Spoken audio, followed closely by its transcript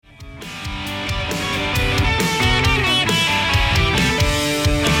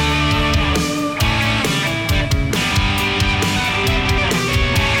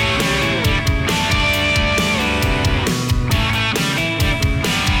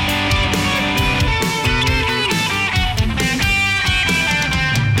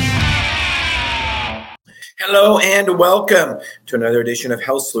Hello and welcome to another edition of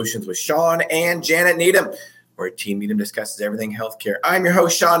Health Solutions with Shawn and Janet Needham, where Team Needham discusses everything healthcare. I'm your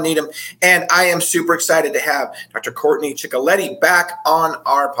host, Shawn Needham, and I am super excited to have Dr. Kourtney Chichilitti back on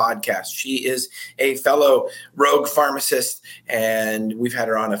our podcast. She is a fellow rogue pharmacist, and we've had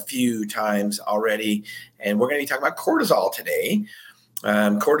her on a few times already, and we're going to be talking about cortisol today.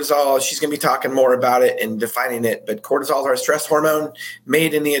 Cortisol, she's going to be talking more about it and defining it, but cortisol is our stress hormone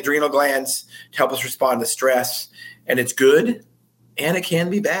made in the adrenal glands to help us respond to stress, and it's good and it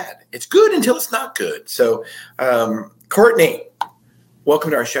can be bad. It's good until it's not good. So, Kourtney, welcome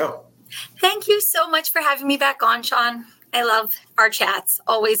to our show. Thank you so much for having me back on, Shawn. I love our chats.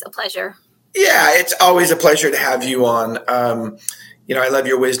 Always a pleasure. Yeah, it's always a pleasure to have you on. I love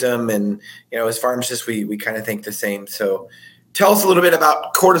your wisdom, and, as pharmacists, we kind of think the same. So tell us a little bit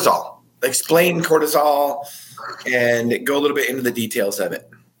about cortisol. Explain cortisol and go a little bit into the details of it.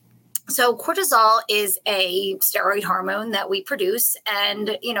 So cortisol is a steroid hormone that we produce.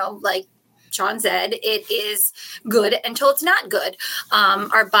 And, like Shawn said, it is good until it's not good.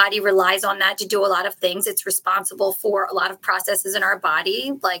 Our body relies on that to do a lot of things. It's responsible for a lot of processes in our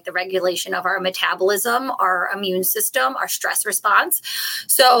body, like the regulation of our metabolism, our immune system, our stress response.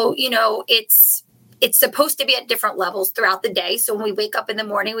 So, it's supposed to be at different levels throughout the day. So when we wake up in the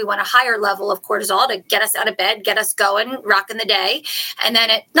morning, we want a higher level of cortisol to get us out of bed, get us going, rocking the day. And then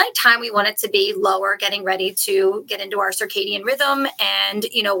at nighttime, we want it to be lower, getting ready to get into our circadian rhythm and,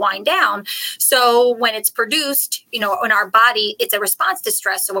 wind down. So when it's produced, in our body, it's a response to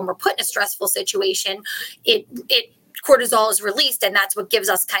stress. So when we're put in a stressful situation, cortisol is released, and that's what gives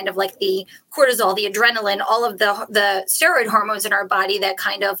us kind of like the cortisol, the adrenaline, all of the steroid hormones in our body that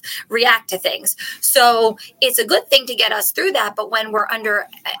kind of react to things. So it's a good thing to get us through that. But when we're under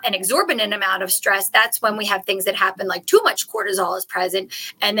an exorbitant amount of stress, that's when we have things that happen, like too much cortisol is present.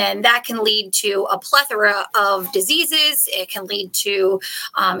 And then that can lead to a plethora of diseases. It can lead to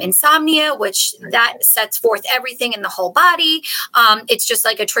insomnia, which that sets forth everything in the whole body. It's just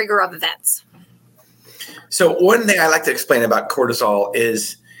like a trigger of events. So one thing I like to explain about cortisol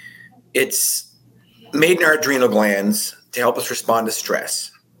is it's made in our adrenal glands to help us respond to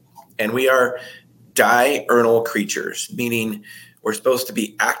stress. And we are diurnal creatures, meaning we're supposed to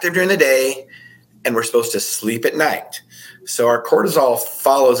be active during the day and we're supposed to sleep at night. So our cortisol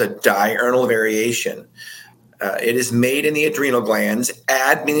follows a diurnal variation. It is made in the adrenal glands,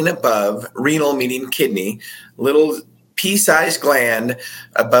 ad meaning above, renal meaning kidney, little pea-sized gland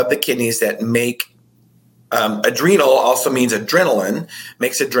above the kidneys that make adrenal also means adrenaline,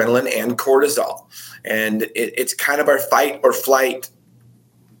 makes adrenaline and cortisol. And it's kind of our fight or flight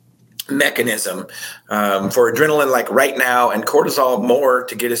mechanism for adrenaline, like right now, and cortisol more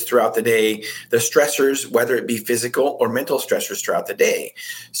to get us throughout the day, the stressors, whether it be physical or mental stressors throughout the day.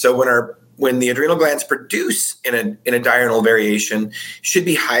 So when the adrenal glands produce in a diurnal variation, should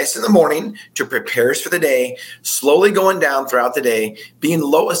be highest in the morning to prepare us for the day, slowly going down throughout the day, being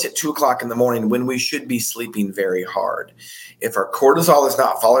lowest at 2:00 in the morning when we should be sleeping very hard. If our cortisol is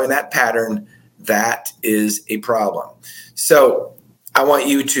not following that pattern, that is a problem. So I want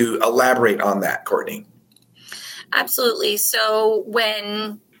you to elaborate on that, Kourtney. Absolutely. So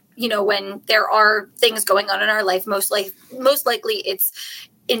when there are things going on in our life, most likely it's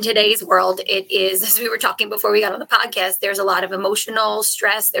in today's world, it is, as we were talking before we got on the podcast, there's a lot of emotional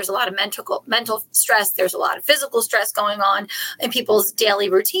stress. There's a lot of mental stress. There's a lot of physical stress going on in people's daily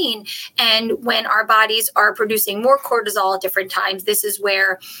routine. And when our bodies are producing more cortisol at different times, this is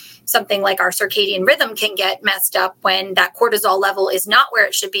where something like our circadian rhythm can get messed up. When that cortisol level is not where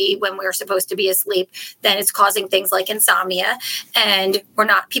it should be when we're supposed to be asleep, then it's causing things like insomnia, and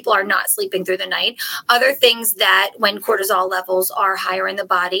people are not sleeping through the night. Other things that when cortisol levels are higher in the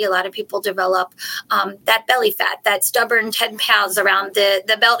body, a lot of people develop that belly fat, that stubborn 10 pounds around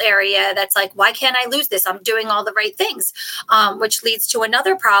the belt area. That's like, why can't I lose this? I'm doing all the right things, which leads to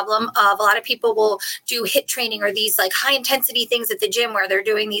another problem of a lot of people will do HIIT training or these like high intensity things at the gym where they're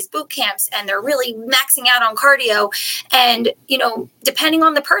doing these boot camps and they're really maxing out on cardio. And, depending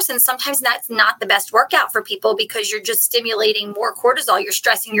on the person, sometimes that's not the best workout for people because you're just stimulating more cortisol. You're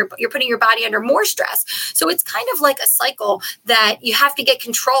stressing, you're putting your body under more stress. So it's kind of like a cycle that you have to get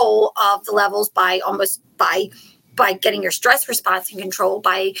control of the levels by getting your stress response in control,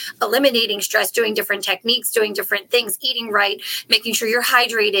 by eliminating stress, doing different techniques, doing different things, eating right, making sure you're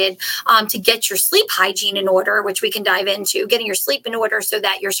hydrated, to get your sleep hygiene in order, which we can dive into, getting your sleep in order so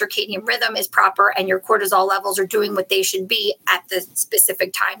that your circadian rhythm is proper and your cortisol levels are doing what they should be at the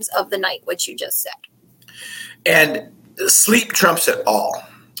specific times of the night, which you just said. And sleep trumps it all.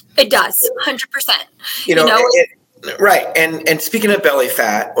 It does, 100%. Right. And speaking of belly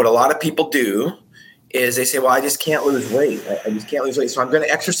fat, what a lot of people do is they say, well, I just can't lose weight. I just can't lose weight. So I'm going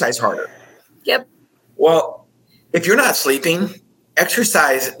to exercise harder. Yep. Well, if you're not sleeping,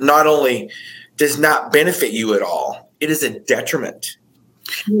 exercise not only does not benefit you at all, it is a detriment.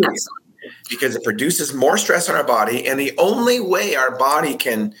 Absolutely. Because it produces more stress on our body. And the only way our body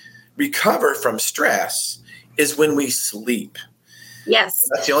can recover from stress is when we sleep. Yes.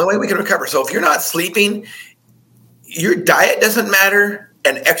 That's the only way we can recover. So if you're not sleeping, your diet doesn't matter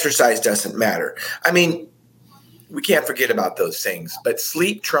and exercise doesn't matter. I mean, we can't forget about those things, but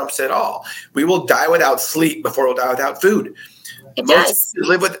sleep trumps it all. We will die without sleep before we'll die without food. Most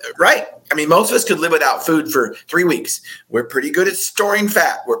of us could live without food for 3 weeks. We're pretty good at storing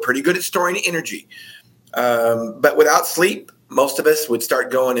fat. We're pretty good at storing energy. But without sleep, most of us would start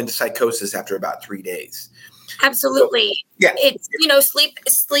going into psychosis after about 3 days. Absolutely. So, yeah. It's,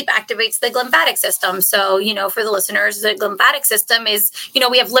 sleep activates the lymphatic system. So, for the listeners, the lymphatic system is,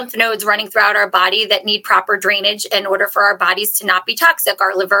 we have lymph nodes running throughout our body that need proper drainage in order for our bodies to not be toxic.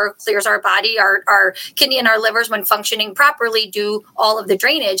 Our liver clears our body, our kidney and our livers, when functioning properly, do all of the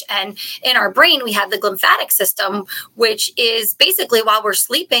drainage. And in our brain, we have the lymphatic system, which is basically, while we're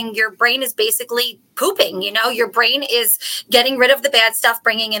sleeping, your brain is basically pooping. Your brain is getting rid of the bad stuff,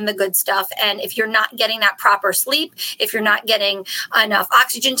 bringing in the good stuff. And if you're not getting that proper sleep, if you're not getting enough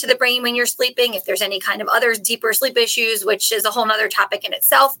oxygen to the brain when you're sleeping, if there's any kind of other deeper sleep issues, which is a whole nother topic in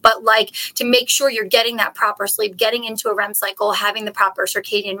itself, but to make sure you're getting that proper sleep, getting into a REM cycle, having the proper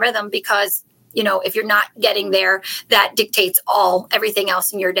circadian rhythm, because if you're not getting there, that dictates everything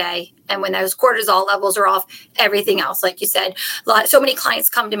else in your day. And when those cortisol levels are off, everything else, like you said, so many clients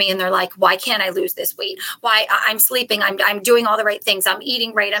come to me and they're like, why can't I lose this weight? Why? I'm sleeping. I'm doing all the right things. I'm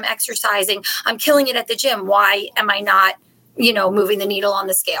eating right. I'm exercising. I'm killing it at the gym. Why am I not, moving the needle on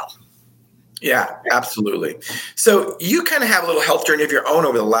the scale? Yeah, absolutely. So you kind of have a little health journey of your own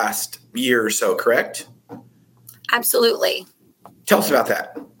over the last year or so, correct? Absolutely. Tell us about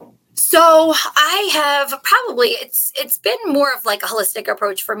that. So I have it's been more of like a holistic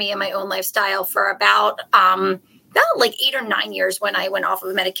approach for me in my own lifestyle for about 8 or 9 years. When I went off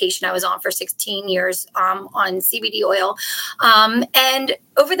of medication I was on for 16 years on CBD oil. And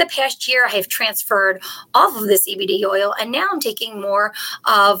over the past year, I have transferred off of the CBD oil, and now I'm taking more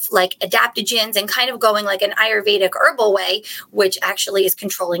of like adaptogens and kind of going like an Ayurvedic herbal way, which actually is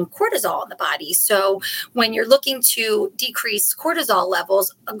controlling cortisol in the body. So when you're looking to decrease cortisol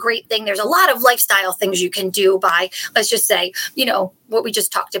levels, a great thing, there's a lot of lifestyle things you can do by, let's just say, what we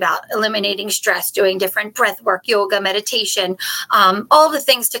just talked about, eliminating stress, doing different breath work, yoga, meditation, all the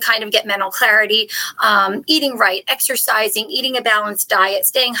things to kind of get mental clarity, eating right, exercising, eating a balanced diet,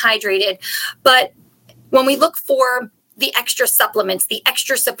 staying hydrated. But when we look for the extra supplements, the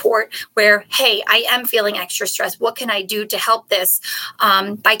extra support where, hey, I am feeling extra stress. What can I do to help this?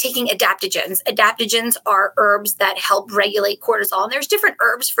 By taking adaptogens. Adaptogens are herbs that help regulate cortisol. And there's different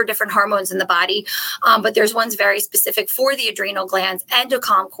herbs for different hormones in the body, but there's ones very specific for the adrenal glands and to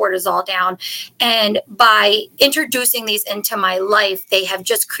calm cortisol down. And by introducing these into my life, they have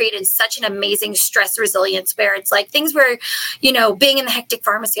just created such an amazing stress resilience where it's like things where, being in the hectic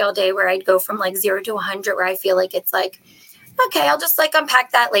pharmacy all day where I'd go from like 0 to 100, where I feel like it's like, okay, I'll just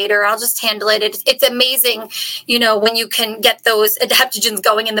unpack that later. I'll just handle it. It's amazing, when you can get those adaptogens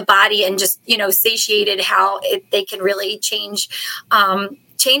going in the body and just, satiated, how they can really change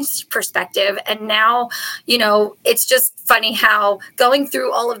perspective. And now, it's just funny how going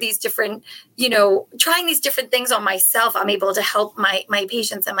through all of these different, trying these different things on myself, I'm able to help my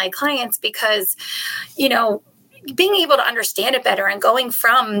patients and my clients because, being able to understand it better and going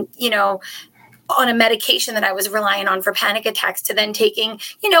from, on a medication that I was relying on for panic attacks to then taking,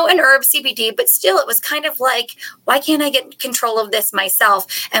 an herb CBD, but still it was kind of like, why can't I get control of this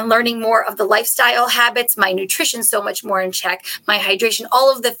myself? And learning more of the lifestyle habits, my nutrition so much more in check, my hydration,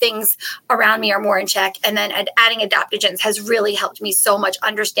 all of the things around me are more in check. And then adding adaptogens has really helped me so much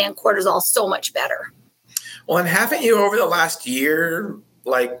understand cortisol so much better. Well, and haven't you over the last year,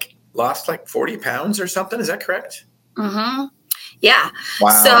 lost 40 pounds or something? Is that correct? Mm-hmm. Yeah.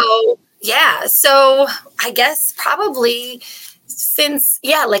 Wow. So I guess probably since,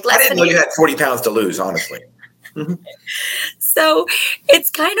 less I didn't know you had 40 pounds to lose, honestly. So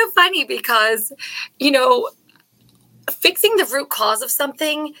it's kind of funny because, fixing the root cause of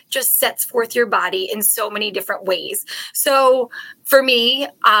something just sets forth your body in so many different ways. So for me,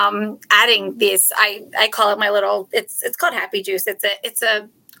 adding this, I call it my little, it's called Happy Juice. It's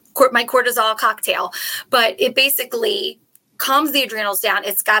my cortisol cocktail, but it basically calms the adrenals down.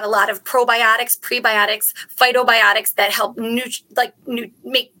 It's got a lot of probiotics, prebiotics, phytobiotics that help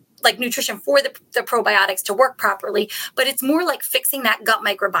make like nutrition for the probiotics to work properly, but it's more like fixing that gut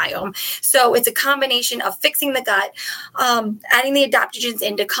microbiome. So it's a combination of fixing the gut, adding the adaptogens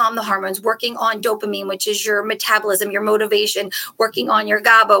in to calm the hormones, working on dopamine, which is your metabolism, your motivation, working on your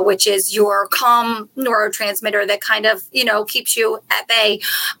GABA, which is your calm neurotransmitter that kind of, keeps you at bay.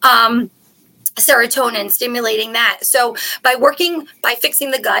 Serotonin, stimulating that. So by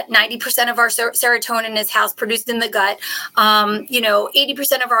fixing the gut, 90% of our serotonin is housed, produced in the gut.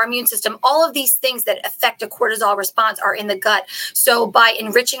 80% of our immune system, all of these things that affect a cortisol response are in the gut. So by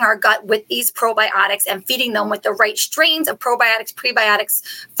enriching our gut with these probiotics and feeding them with the right strains of probiotics, prebiotics,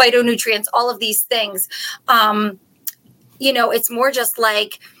 phytonutrients, all of these things, it's more just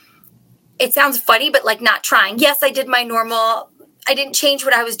like, it sounds funny, but like not trying. Yes, I did my normal. I didn't change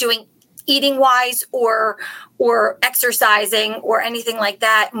what I was doing eating wise or exercising or anything like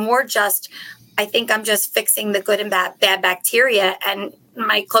that. More just, I think I'm just fixing the good and bad bacteria, and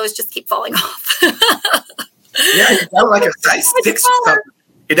my clothes just keep falling off. Yeah, you're down like a size 6 or something.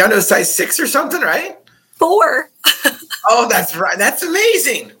 You're down to a size 6 or something, right? 4. Oh, that's right. That's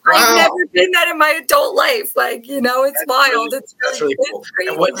amazing. Wow. I've never been that in my adult life. Like, it's that's wild. That's really cool.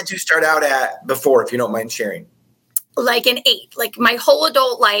 And what did you start out at before, if you don't mind sharing? Like an 8, like my whole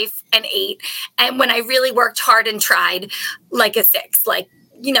adult life, an 8. And when I really worked hard and tried, like a 6, like,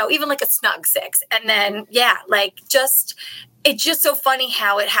 even like a snug 6. And then, it's just so funny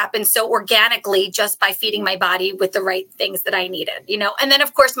how it happened so organically just by feeding my body with the right things that I needed, And then,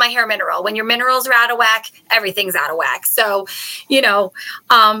 of course, my hair mineral. When your minerals are out of whack, everything's out of whack. So,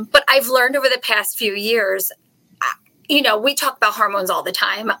 but I've learned over the past few years, we talk about hormones all the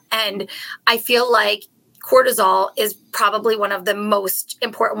time. And I feel like cortisol is probably one of the most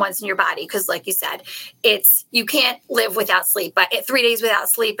important ones in your body because, like you said, you can't live without sleep. But 3 days without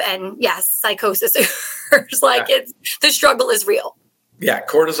sleep, and yes, psychosis occurs. The struggle is real. Yeah,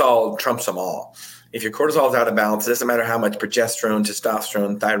 cortisol trumps them all. If your cortisol is out of balance, it doesn't matter how much progesterone,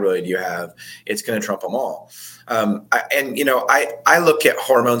 testosterone, thyroid you have, it's going to trump them all. I look at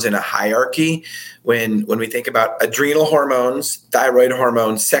hormones in a hierarchy when we think about adrenal hormones, thyroid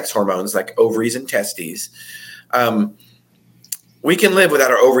hormones, sex hormones like ovaries and testes. We can live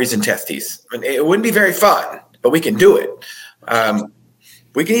without our ovaries and testes. It wouldn't be very fun, but we can do it.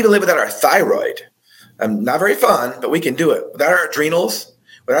 We can even live without our thyroid. Not very fun, but we can do it. Without our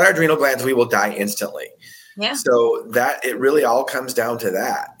adrenal glands, we will die instantly. Yeah. So that it really all comes down to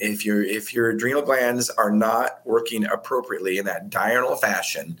that. If your adrenal glands are not working appropriately in that diurnal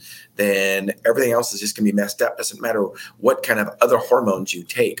fashion, then everything else is just going to be messed up. Doesn't matter what kind of other hormones you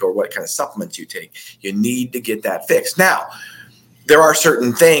take or what kind of supplements you take. You need to get that fixed. Now, there are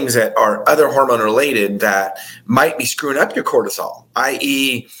certain things that are other hormone related that might be screwing up your cortisol,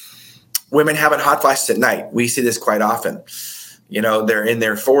 i.e., women having hot flashes at night. We see this quite often. They're in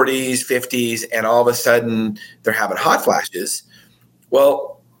their 40s, 50s, and all of a sudden they're having hot flashes.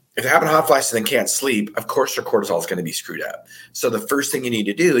 Well, if they're having hot flashes and can't sleep, of course their cortisol is going to be screwed up. So the first thing you need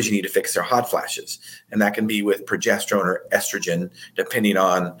to do is you need to fix their hot flashes. And that can be with progesterone or estrogen, depending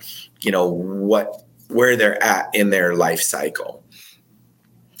on, where they're at in their life cycle.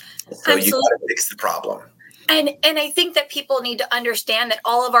 So you got to fix the problem. And I think that people need to understand that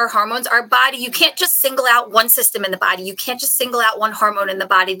all of our hormones, our body, you can't just single out one system in the body. You can't just single out one hormone in the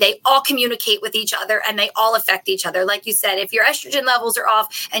body. They all communicate with each other and they all affect each other. Like you said, if your estrogen levels are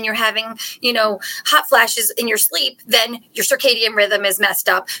off and you're having, hot flashes in your sleep, then your circadian rhythm is messed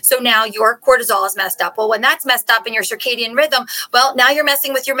up. So now your cortisol is messed up. Well, when that's messed up in your circadian rhythm, well, now you're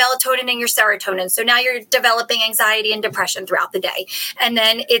messing with your melatonin and your serotonin. So now you're developing anxiety and depression throughout the day. And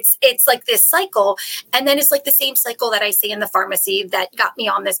then it's like this cycle. And then it's like the same cycle that I see in the pharmacy that got me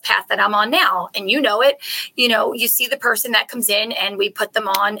on this path that I'm on now. And it, you see the person that comes in and we put them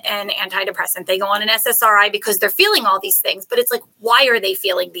on an antidepressant. They go on an SSRI because they're feeling all these things, but it's like, why are they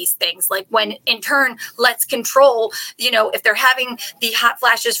feeling these things? Like when in turn, let's control, if they're having the hot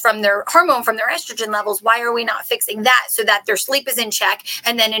flashes from their hormone, from their estrogen levels, why are we not fixing that so that their sleep is in check?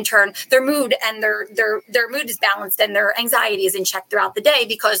 And then in turn, their mood and their mood is balanced and their anxiety is in check throughout the day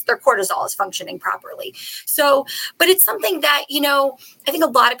because their cortisol is functioning properly. So, but it's something that, I think a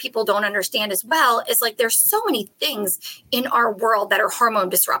lot of people don't understand as well is like, there's so many things in our world that are hormone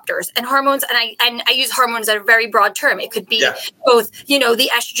disruptors and hormones. And I use hormones as a very broad term. It could be both, the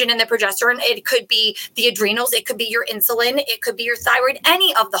estrogen and the progesterone. It could be the adrenals. It could be your insulin. It could be your thyroid,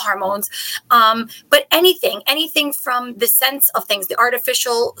 any of the hormones. But anything from the sense of things, the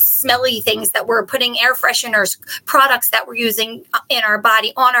artificial smelly things that we're putting, air fresheners, products that we're using in our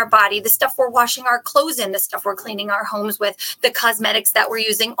body, on our body, the stuff we're washing our clothes in the stuff we're cleaning our homes with, the cosmetics that we're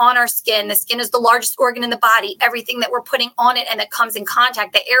using on our skin. The skin is the largest organ in the body. Everything that we're putting on it and that comes in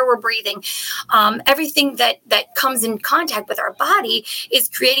contact, the air we're breathing, everything that comes in contact with our body is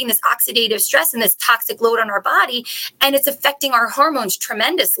creating this oxidative stress and this toxic load on our body, and it's affecting our hormones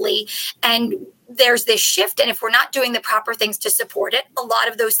tremendously. And there's this shift, and if we're not doing the proper things to support it, a lot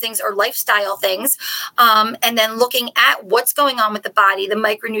of those things are lifestyle things. And then looking at what's going on with the body, the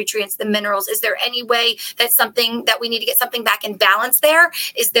micronutrients, the minerals. Is there any way that we need to get something back in balance there?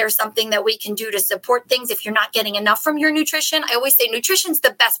 Is there something that we can do to support things if you're not getting enough from your nutrition? I always say nutrition's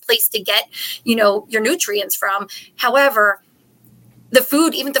the best place to get, your nutrients from. However,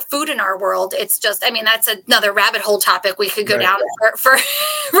 even the food in our world, it's just, that's another rabbit hole topic we could go down for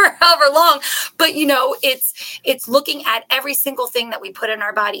however long. But, it's looking at every single thing that we put in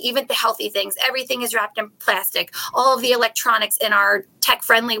our body, even the healthy things. Everything is wrapped in plastic. All of the electronics in our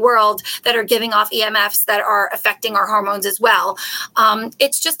tech-friendly world that are giving off EMFs that are affecting our hormones as well.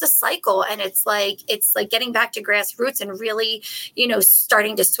 It's just a cycle, and it's like getting back to grassroots and really,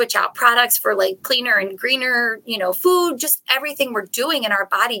 starting to switch out products for like cleaner and greener, food, just everything we're doing in our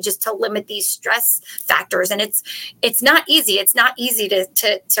body just to limit these stress factors. And it's not easy. It's not easy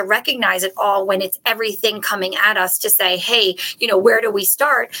to recognize it all when it's everything coming at us to say, hey, where do we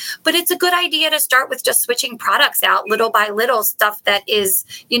start? But it's a good idea to start with just switching products out little by little, stuff that is,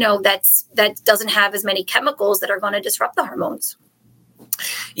 that doesn't have as many chemicals that are going to disrupt the hormones.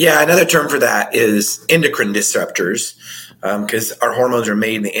 Yeah, another term for that is endocrine disruptors, because our hormones are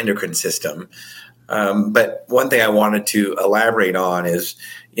made in the endocrine system. But one thing I wanted to elaborate on is,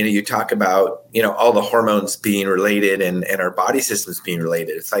 you talk about, all the hormones being related and our body systems being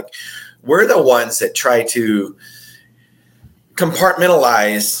related. It's like we're the ones that try to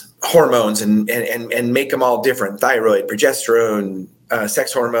compartmentalize hormones and make them all different: thyroid, progesterone,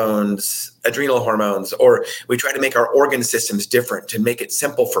 sex hormones, adrenal hormones, or we try to make our organ systems different to make it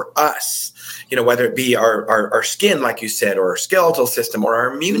simple for us, whether it be our skin, like you said, or our skeletal system or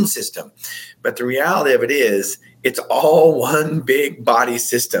our immune system. But the reality of it is it's all one big body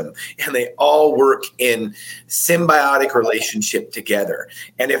system, and they all work in symbiotic relationship together.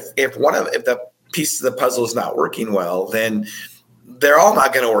 And if the piece of the puzzle is not working well, then they're all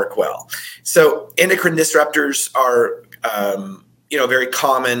not going to work well. So endocrine disruptors are, very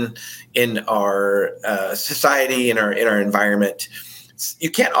common in our society, in our environment.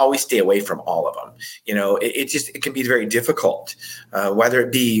 You can't always stay away from all of them. It can be very difficult, whether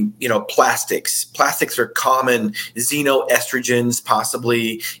it be, plastics. Plastics are common, xenoestrogens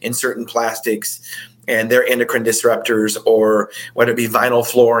possibly in certain plastics, and they're endocrine disruptors, or whether it be vinyl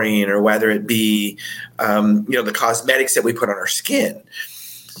fluorine, or whether it be, the cosmetics that we put on our skin.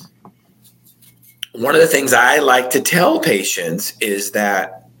 One of the things I like to tell patients is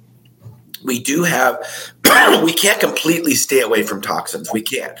that we can't completely stay away from toxins. We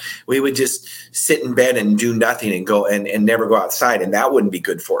can't. We would just sit in bed and do nothing and go and never go outside. And that wouldn't be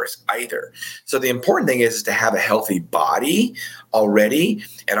good for us either. So the important thing is to have a healthy body already.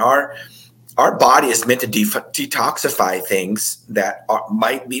 And our body is meant to detoxify things that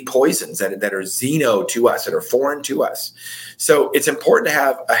might be poisons that are xeno to us, that are foreign to us. So it's important to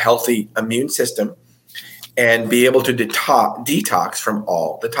have a healthy immune system and be able to detox from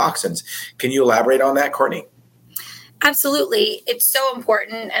all the toxins. Can you elaborate on that, Kourtney? Absolutely. It's so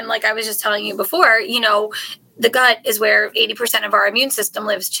important. And like I was just telling you before, the gut is where 80% of our immune system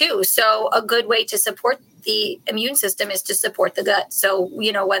lives too. So a good way to support the immune system is to support the gut. So,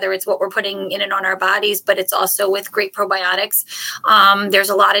 whether it's what we're putting in and on our bodies, but it's also with great probiotics. There's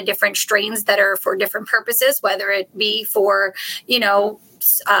a lot of different strains that are for different purposes, whether it be for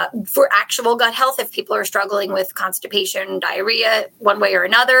actual gut health, if people are struggling with constipation, diarrhea, one way or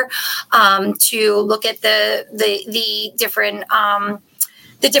another, to look at the different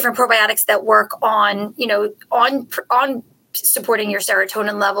probiotics that work on supporting your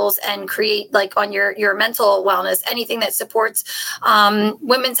serotonin levels and create on your mental wellness, anything that supports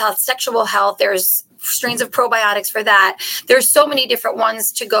women's health, sexual health. There's strains of probiotics for that. There's so many different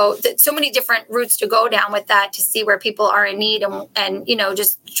ones to go, so many different routes to go down with that to see where people are in need and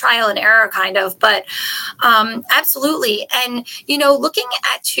just trial and error kind of, but absolutely. And, looking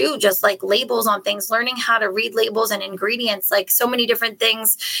at too, just like labels on things, learning how to read labels and ingredients, like so many different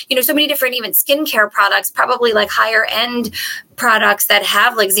things, so many different even skincare products, probably like higher end products that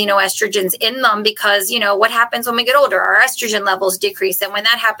have like xenoestrogens in them, because, what happens when we get older, our estrogen levels decrease. And when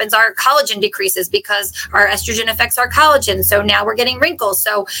that happens, our collagen decreases because our estrogen affects our collagen. So now we're getting wrinkles.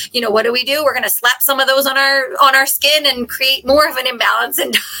 So, what do? We're going to slap some of those on our skin and create more of an imbalance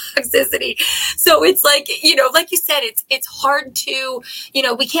and toxicity. So it's like, like you said, it's hard to,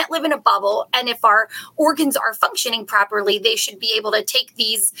 we can't live in a bubble. And if our organs are functioning properly, they should be able to take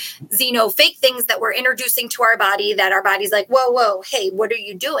these, fake things that we're introducing to our body that our body's like, whoa, hey, what are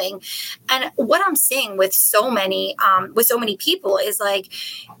you doing? And what I'm seeing with so many people is like,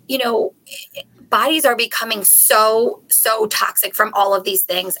 bodies are becoming so toxic from all of these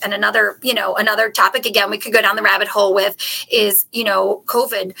things. And another topic, again, we could go down the rabbit hole with is,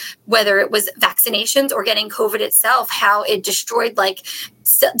 COVID, whether it was vaccinations or getting COVID itself, how it destroyed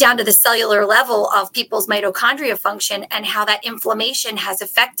down to the cellular level of people's mitochondria function, and how that inflammation has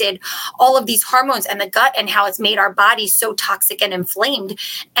affected all of these hormones and the gut, and how it's made our body so toxic and inflamed.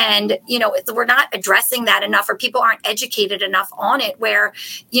 And, we're not addressing that enough, or people aren't educated enough on it, where,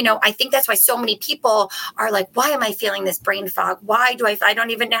 I think that's why so many people are like, why am I feeling this brain fog? Why do I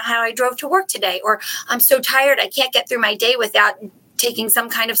don't even know how I drove to work today? Or I'm so tired, I can't get through my day without taking some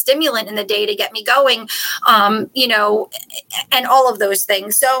kind of stimulant in the day to get me going, and all of those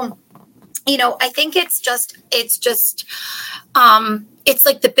things. So, I think it's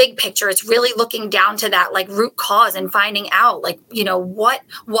like the big picture. It's really looking down to that root cause and finding out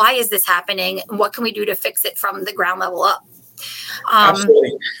why is this happening? And what can we do to fix it from the ground level up?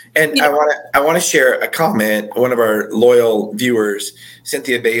 Absolutely. And I want to share a comment. One of our loyal viewers,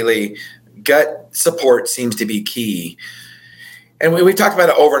 Cynthia Bailey, gut support seems to be key. And we've talked about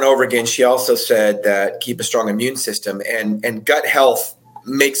it over and over again. She also said that keep a strong immune system, and gut health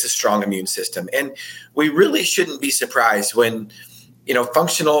makes a strong immune system. And we really shouldn't be surprised when,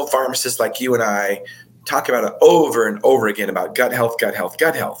 functional pharmacists like you and I talk about it over and over again about gut health, gut health,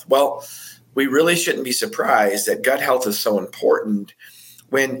 gut health. Well, we really shouldn't be surprised that gut health is so important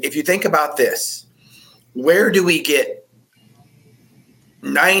when, if you think about this, where do we get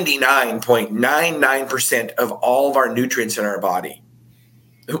 99.99% of all of our nutrients in our body?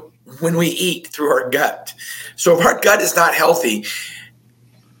 When we eat, through our gut. So if our gut is not healthy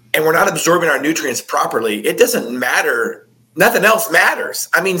and we're not absorbing our nutrients properly, it doesn't matter. Nothing else matters.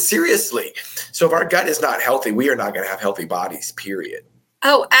 I mean, seriously. So if our gut is not healthy, we are not going to have healthy bodies, period.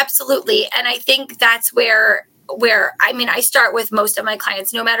 Oh, absolutely. And I think that's where I start with most of my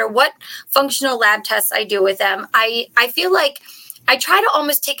clients, no matter what functional lab tests I do with them. I feel like I try to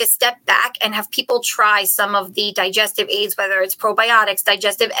almost take a step back and have people try some of the digestive aids, whether it's probiotics,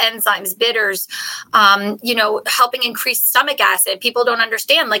 digestive enzymes, bitters, helping increase stomach acid. People don't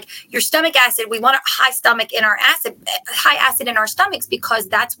understand, your stomach acid, we want a high acid in our stomachs, because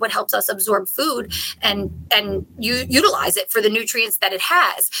that's what helps us absorb food and you utilize it for the nutrients that it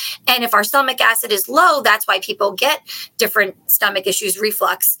has. And if our stomach acid is low, that's why people get different stomach issues,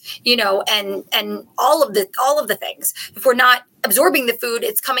 reflux, and all of the things. If we're not absorbing the food,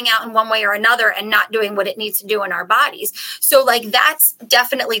 it's coming out in one way or another and not doing what it needs to do in our bodies. So that's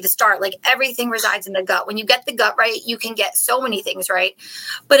definitely the start. Everything resides in the gut. When you get the gut right, you can get so many things right.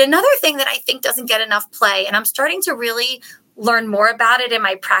 But another thing that I think doesn't get enough play, and I'm starting to really learn more about it in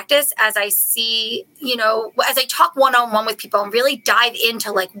my practice as I see, as I talk one-on-one with people and really dive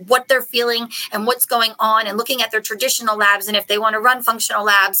into what they're feeling and what's going on, and looking at their traditional labs and if they want to run functional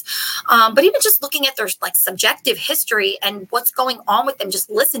labs, but even just looking at their subjective history and what's going on with them, just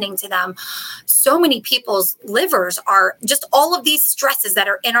listening to them. So many people's livers are just all of these stresses that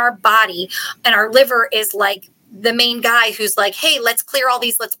are in our body, and our liver is the main guy who's hey, let's clear all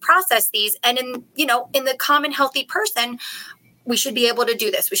these, let's process these. And in the common healthy person, we should be able to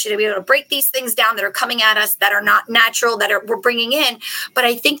do this. We should be able to break these things down that are coming at us, that are not natural, we're bringing in. But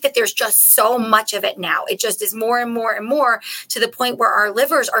I think that there's just so much of it now. It just is more and more and more, to the point where our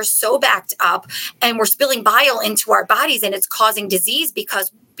livers are so backed up and we're spilling bile into our bodies, and it's causing disease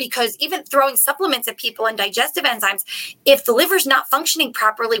because even throwing supplements at people and digestive enzymes, if the liver's not functioning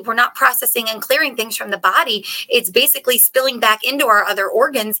properly, we're not processing and clearing things from the body. It's basically spilling back into our other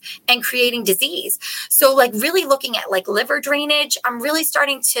organs and creating disease. So really looking at liver drainage, I'm really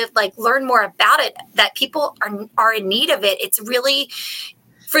starting to learn more about it, that people are in need of it. It's really,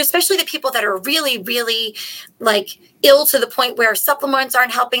 for especially the people that are really, really ill to the point where supplements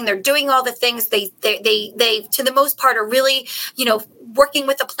aren't helping. They're doing all the things. They to the most part are really, working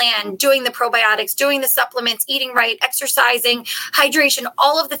with a plan, doing the probiotics, doing the supplements, eating right, exercising, hydration,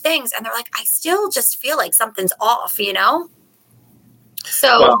 all of the things. And they're I still just feel like something's off,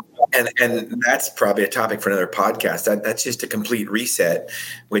 So, and that's probably a topic for another podcast. That's just a complete reset,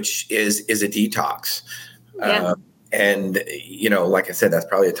 which is a detox. Yeah. And, like I said, that's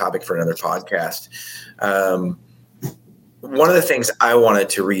probably a topic for another podcast. One of the things I wanted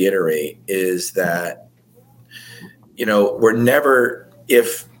to reiterate is that, we're never,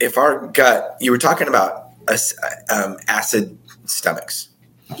 if our gut, you were talking about acid stomachs.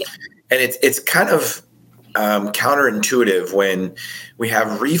 Yeah. And it's kind of counterintuitive when we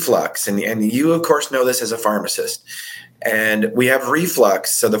have reflux, and you of course know this as a pharmacist, and we have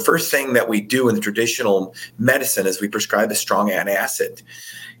reflux. So the first thing that we do in the traditional medicine is we prescribe a strong antacid,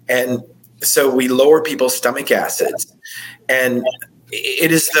 and so we lower people's stomach acids, and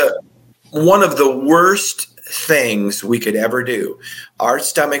it is one of the worst things we could ever do. Our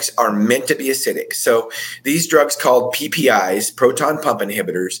stomachs are meant to be acidic. So these drugs called PPIs, proton pump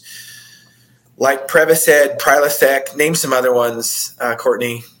inhibitors, like Prevacid, Prilosec, name some other ones,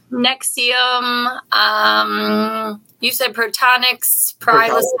 Kourtney. Nexium, you said Protonix,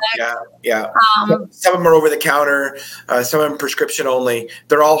 Prilosec. Yeah. Some of them are over the counter, some of them prescription only.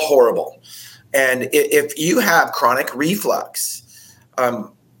 They're all horrible. And if you have chronic reflux,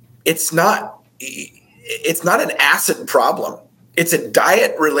 it's not an acid problem. It's a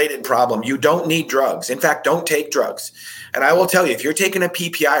diet-related problem. You don't need drugs. In fact, don't take drugs. And I will tell you, if you're taking a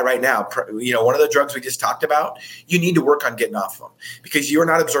PPI right now, one of the drugs we just talked about, you need to work on getting off of them because you're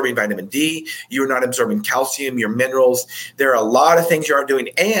not absorbing vitamin D, you're not absorbing calcium, your minerals. There are a lot of things you aren't doing,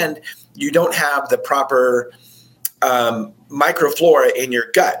 and you don't have the proper microflora in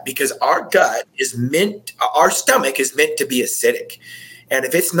your gut because our stomach is meant to be acidic. And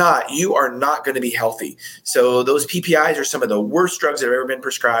if it's not, you are not going to be healthy. So those PPIs are some of the worst drugs that have ever been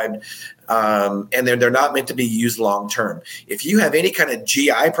prescribed, and they're not meant to be used long term. If you have any kind of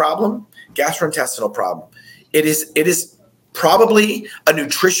GI problem, gastrointestinal problem, it is probably a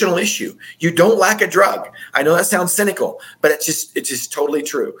nutritional issue. You don't lack a drug. I know that sounds cynical, but it's just totally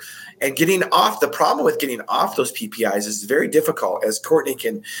true. And the problem with getting off those PPIs is very difficult, as Kourtney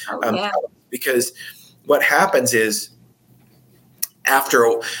can tell us, because what happens is, after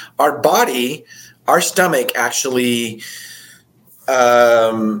our stomach actually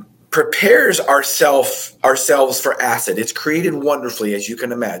prepares ourselves for acid. It's created wonderfully, as you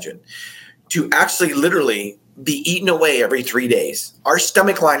can imagine, to actually literally be eaten away every 3 days. Our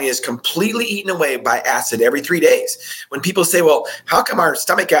stomach lining is completely eaten away by acid every 3 days. When people say, well, how come our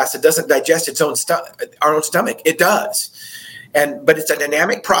stomach acid doesn't digest our own stomach? It does. But it's a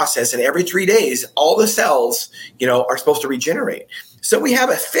dynamic process, and every 3 days, all the cells, are supposed to regenerate. So we have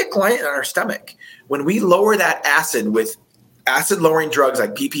a thick lining on our stomach. When we lower that acid with acid-lowering drugs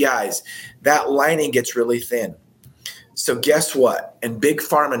like PPIs, that lining gets really thin. So guess what? And Big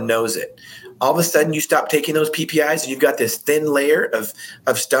Pharma knows it. All of a sudden, you stop taking those PPIs, and you've got this thin layer of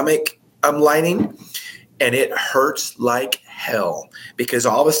stomach lining, and it hurts like hell because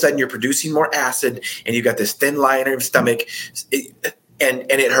all of a sudden you're producing more acid, and you've got this thin layer of stomach. And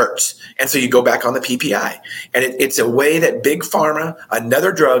it hurts. And so you go back on the PPI. And it's a way that Big Pharma,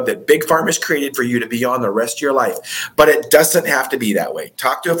 another drug that Big Pharma has created for you to be on the rest of your life. But it doesn't have to be that way.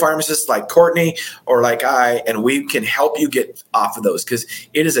 Talk to a pharmacist like Kourtney or like I, and we can help you get off of those because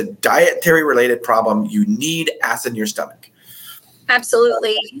it is a dietary related problem. You need acid in your stomach.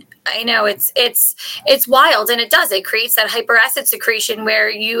 Absolutely. I know it's wild, and it creates that hyperacid secretion where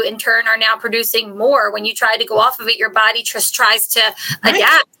you in turn are now producing more. When you try to go off of it, your body just tries to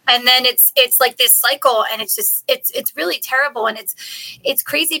adapt, and then it's like this cycle, and it's really terrible, and it's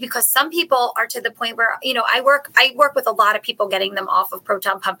crazy because some people are to the point where I work with a lot of people getting them off of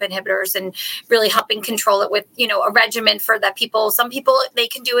proton pump inhibitors and really helping control it with a regimen for that. Some people they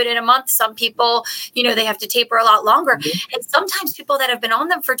can do it in a month, some people they have to taper a lot longer, and sometimes people that have been on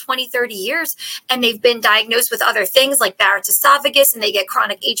them for 20, 30 years and they've been diagnosed with other things like Barrett's esophagus, and they get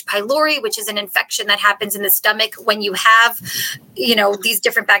chronic H. pylori, which is an infection that happens in the stomach when you have, these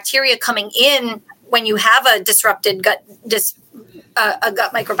different bacteria coming in when you have a disrupted gut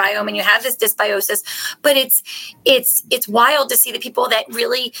microbiome and you have this dysbiosis. But it's wild to see the people that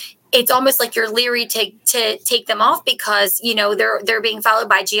really, it's almost like you're leery to take them off because, they're being followed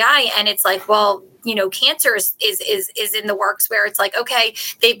by GI, and it's like, well, cancer is in the works where it's like, okay,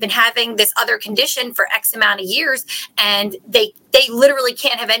 they've been having this other condition for X amount of years, and they literally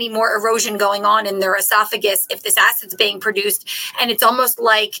can't have any more erosion going on in their esophagus if this acid's being produced. And it's almost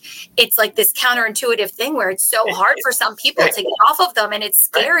like it's like this counterintuitive thing where it's so hard for some people to get off of them, and it's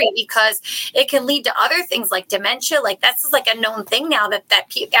scary because it can lead to other things like dementia. Like that's like a known thing now that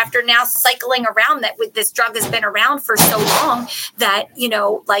after now cycling around that with this drug has been around for so long that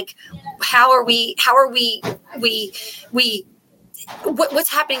like how are we what's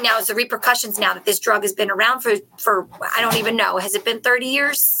happening now is the repercussions now that this drug has been around for I don't even know, has it been 30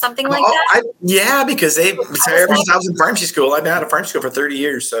 years, something like that? Because ever since I was in pharmacy school, I've been out of pharmacy school for 30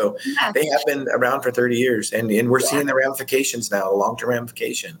 years, so they have been around for 30 years, and we're seeing the ramifications now, the long-term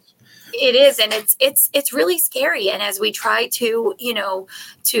ramifications. It is, and it's really scary. And as we try to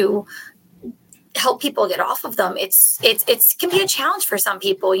help people get off of them. It can be a challenge for some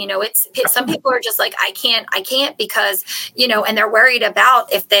people. Some people are just like, I can't because, and they're worried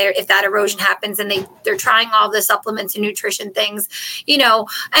about if that erosion happens, and they're trying all the supplements and nutrition things,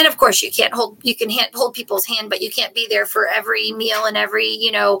 and of course you can hold people's hand, but you can't be there for every meal and every,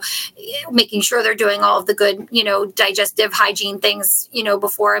 making sure they're doing all of the good, digestive hygiene things,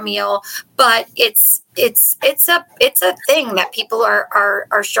 before a meal. But it's a thing that people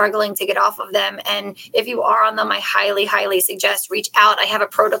are struggling to get off of them. And if you are on them, I highly, highly suggest reach out. I have a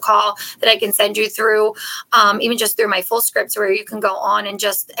protocol that I can send you through, even just through my full scripts, where you can go on and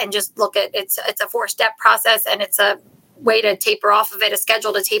just look at it's a 4-step process, and it's a way to taper off of it, a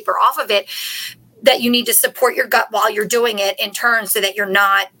schedule to taper off of it, that you need to support your gut while you're doing it in turn, so that you're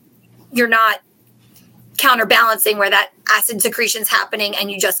not counterbalancing where that acid secretion is happening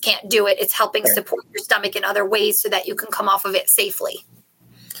and you just can't do it. It's helping support your stomach in other ways so that you can come off of it safely.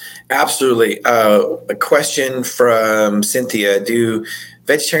 Absolutely. A question from Cynthia: do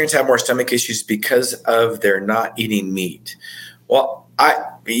vegetarians have more stomach issues because of their not eating meat? Well,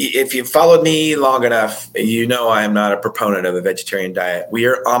 if you've followed me long enough, I am not a proponent of a vegetarian diet. We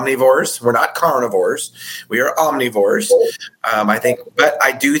are omnivores. We're not carnivores. We are omnivores. But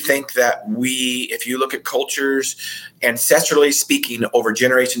I do think that if you look at cultures, ancestrally speaking, over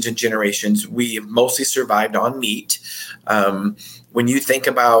generations and generations, we have mostly survived on meat. When you think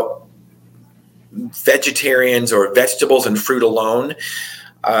about vegetarians or vegetables and fruit alone,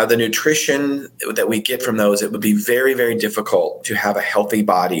 the nutrition that we get from those, it would be very, very difficult to have a healthy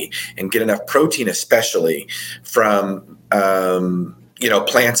body and get enough protein, especially from,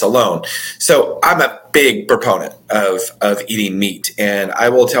 plants alone. So I'm a big proponent of eating meat, and I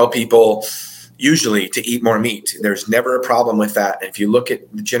will tell people usually to eat more meat. There's never a problem with that. And if you look at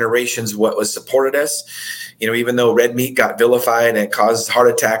the generations, what was supported us, even though red meat got vilified and it causes heart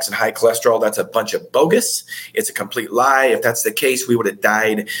attacks and high cholesterol, that's a bunch of bogus. It's a complete lie. If that's the case, we would have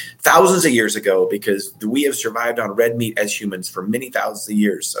died thousands of years ago, because we have survived on red meat as humans for many thousands of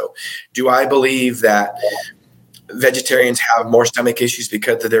years. So do I believe that vegetarians have more stomach issues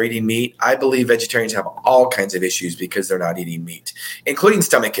because they're eating meat? I believe vegetarians have all kinds of issues because they're not eating meat, including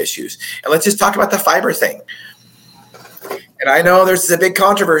stomach issues. And let's just talk about the fiber thing. And I know there's a big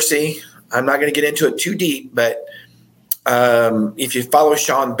controversy. I'm not going to get into it too deep, but if you follow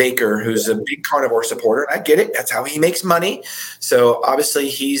Sean Baker, who's a big carnivore supporter, and I get it, that's how he makes money. So obviously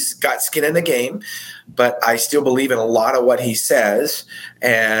he's got skin in the game, but I still believe in a lot of what he says,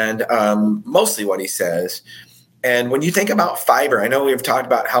 and mostly what he says. And when you think about fiber, I know we've talked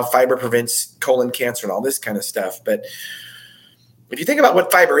about how fiber prevents colon cancer and all this kind of stuff, but if you think about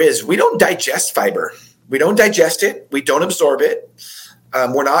what fiber is, we don't digest fiber. We don't digest it. We don't absorb it.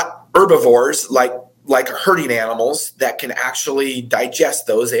 We're not herbivores like herding animals that can actually digest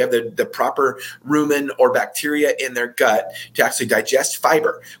those. They have the proper rumen or bacteria in their gut to actually digest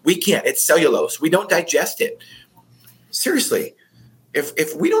fiber. We can't. It's cellulose. We don't digest it. Seriously.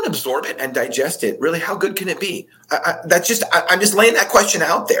 If we don't absorb it and digest it, really, how good can it be? I'm just laying that question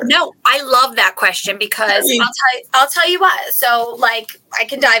out there. No, I love that question, because I'll tell you what. So, I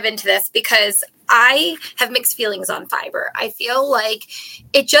can dive into this because I have mixed feelings on fiber. I feel like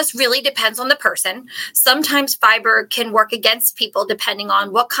it just really depends on the person. Sometimes fiber can work against people depending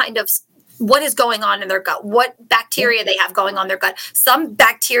on what is going on in their gut, what bacteria they have going on in their gut. Some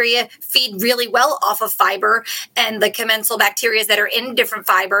bacteria feed really well off of fiber and the commensal bacteria that are in different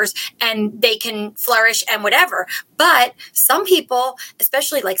fibers, and they can flourish and whatever. But some people,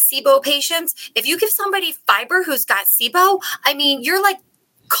 especially like SIBO patients, if you give somebody fiber who's got SIBO, I mean, you're like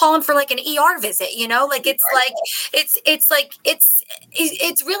calling for like an ER visit,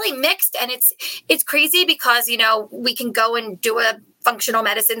 it's really mixed, and it's crazy because, we can go and do a functional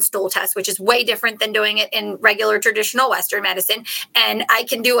medicine stool test, which is way different than doing it in regular traditional Western medicine. And I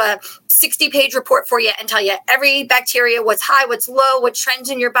can do a 60-page report for you and tell you every bacteria, what's high, what's low, what trends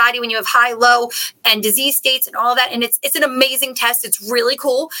in your body when you have high, low, and disease states and all that. And it's an amazing test. It's really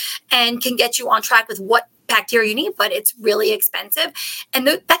cool and can get you on track with what bacteria you need, but it's really expensive. And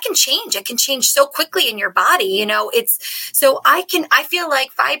that can change. It can change so quickly in your body. I feel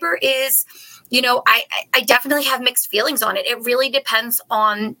like fiber is, I definitely have mixed feelings on it. It really depends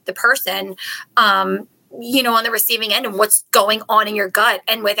on the person, on the receiving end and what's going on in your gut.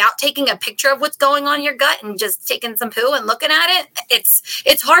 And without taking a picture of what's going on in your gut and just taking some poo and looking at it,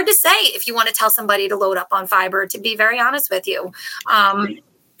 it's hard to say if you want to tell somebody to load up on fiber, to be very honest with you.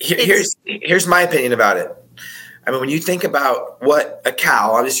 Here's my opinion about it. I mean, when you think about what a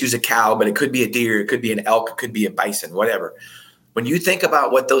cow, I'll just use a cow, but it could be a deer, it could be an elk, it could be a bison, whatever. When you think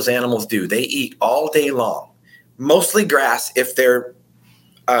about what those animals do, they eat all day long, mostly grass if they're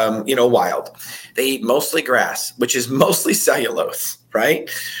wild. They eat mostly grass, which is mostly cellulose, right?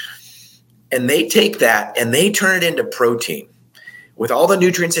 And they take that and they turn it into protein. With all the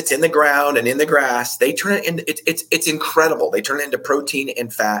nutrients that's in the ground and in the grass, they turn it into, it's incredible. They turn it into protein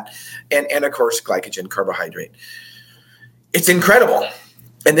and fat and of course, glycogen, carbohydrate. It's incredible.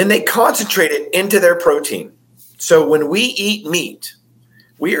 And then they concentrate it into their protein. So when we eat meat,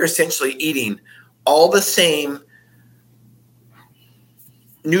 we are essentially eating all the same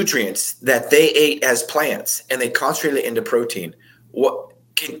nutrients that they ate as plants, and they concentrate it into protein. What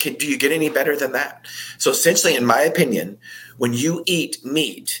do you get any better than that? So essentially, in my opinion, when you eat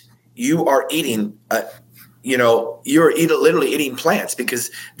meat, you are eating, literally eating plants, because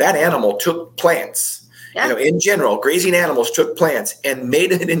that animal took plants. Yeah. In general, grazing animals took plants and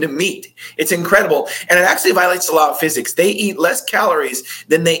made it into meat. It's incredible. And it actually violates the law of physics. They eat less calories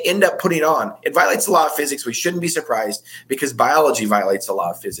than they end up putting on. It violates the law of physics. We shouldn't be surprised, because biology violates the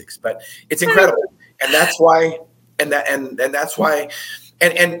law of physics. But it's incredible. And that's why, you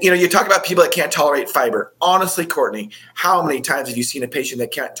talk about people that can't tolerate fiber. Honestly, Kourtney, how many times have you seen a patient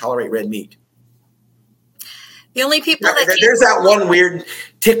that can't tolerate red meat? The only people there's that one weird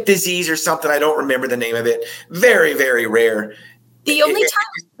tick disease or something. I don't remember the name of it. Very, very rare. The only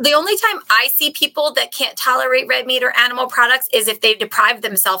time I see people that can't tolerate red meat or animal products is if they've deprived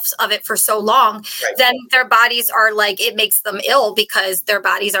themselves of it for so long, right. Then their bodies are like, it makes them ill because their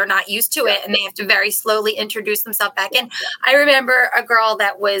bodies are not used to it, and they have to very slowly introduce themselves back in. I remember a girl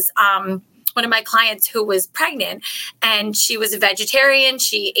that was one of my clients who was pregnant, and she was a vegetarian.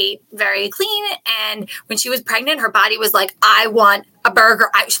 She ate very clean. And when she was pregnant, her body was like, I want a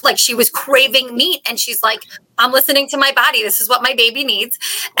burger. She was craving meat. And she's like, I'm listening to my body. This is what my baby needs.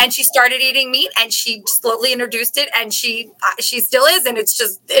 And she started eating meat, and she slowly introduced it. And she still is. And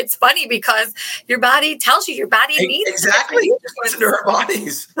it's funny because your body tells you, your body needs exactly. Listen to our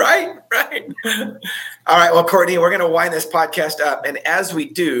bodies. Right. All right. Well, Kourtney, we're going to wind this podcast up. And as we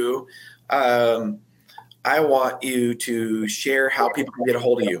do, I want you to share how people can get a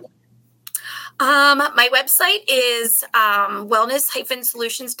hold of you. My website is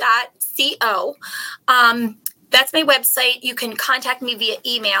wellness-solutions.co. That's my website. You can contact me via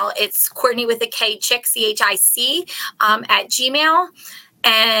email. It's Kourtney with a K, Chick, CHIC, at Gmail.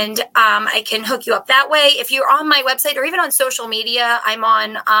 And I can hook you up that way. If you're on my website or even on social media, I'm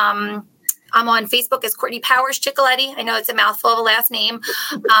on Facebook as Kourtney Powers Chichilitti. I know it's a mouthful of a last name.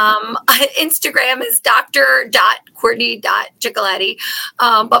 Instagram is dr.kourtney.chichilitti.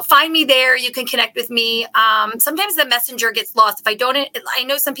 But find me there. You can connect with me. Sometimes the messenger gets lost. I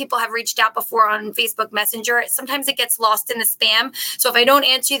know some people have reached out before on Facebook Messenger. Sometimes it gets lost in the spam. So if I don't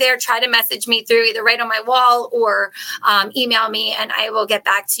answer you there, try to message me through either right on my wall or email me, and I will get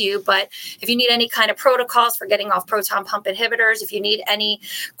back to you. But if you need any kind of protocols for getting off proton pump inhibitors, if you need any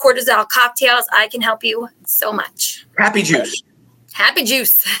cortisol cocktails, I can help you so much. Happy juice.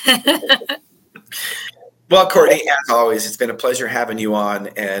 Well, Kourtney, as always, it's been a pleasure having you on,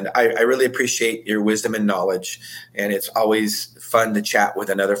 and I really appreciate your wisdom and knowledge. And it's always fun to chat with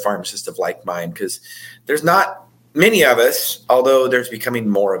another pharmacist of like mind, because there's not many of us, although there's becoming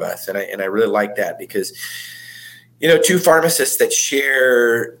more of us. And I really like that, because, two pharmacists that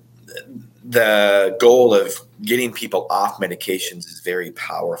share the goal of getting people off medications is very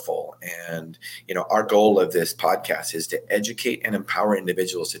powerful. And, our goal of this podcast is to educate and empower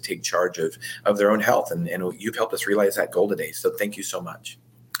individuals to take charge of their own health. And you've helped us realize that goal today. So thank you so much.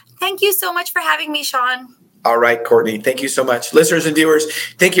 Thank you so much for having me, Shawn. All right, Kourtney, thank you so much. Listeners and viewers,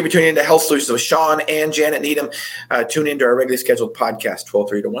 thank you for tuning into Health Solutions with Shawn and Janet Needham. Tune into our regularly scheduled podcast,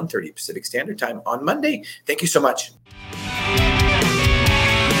 12:30 to 1:30 Pacific Standard Time on Monday. Thank you so much.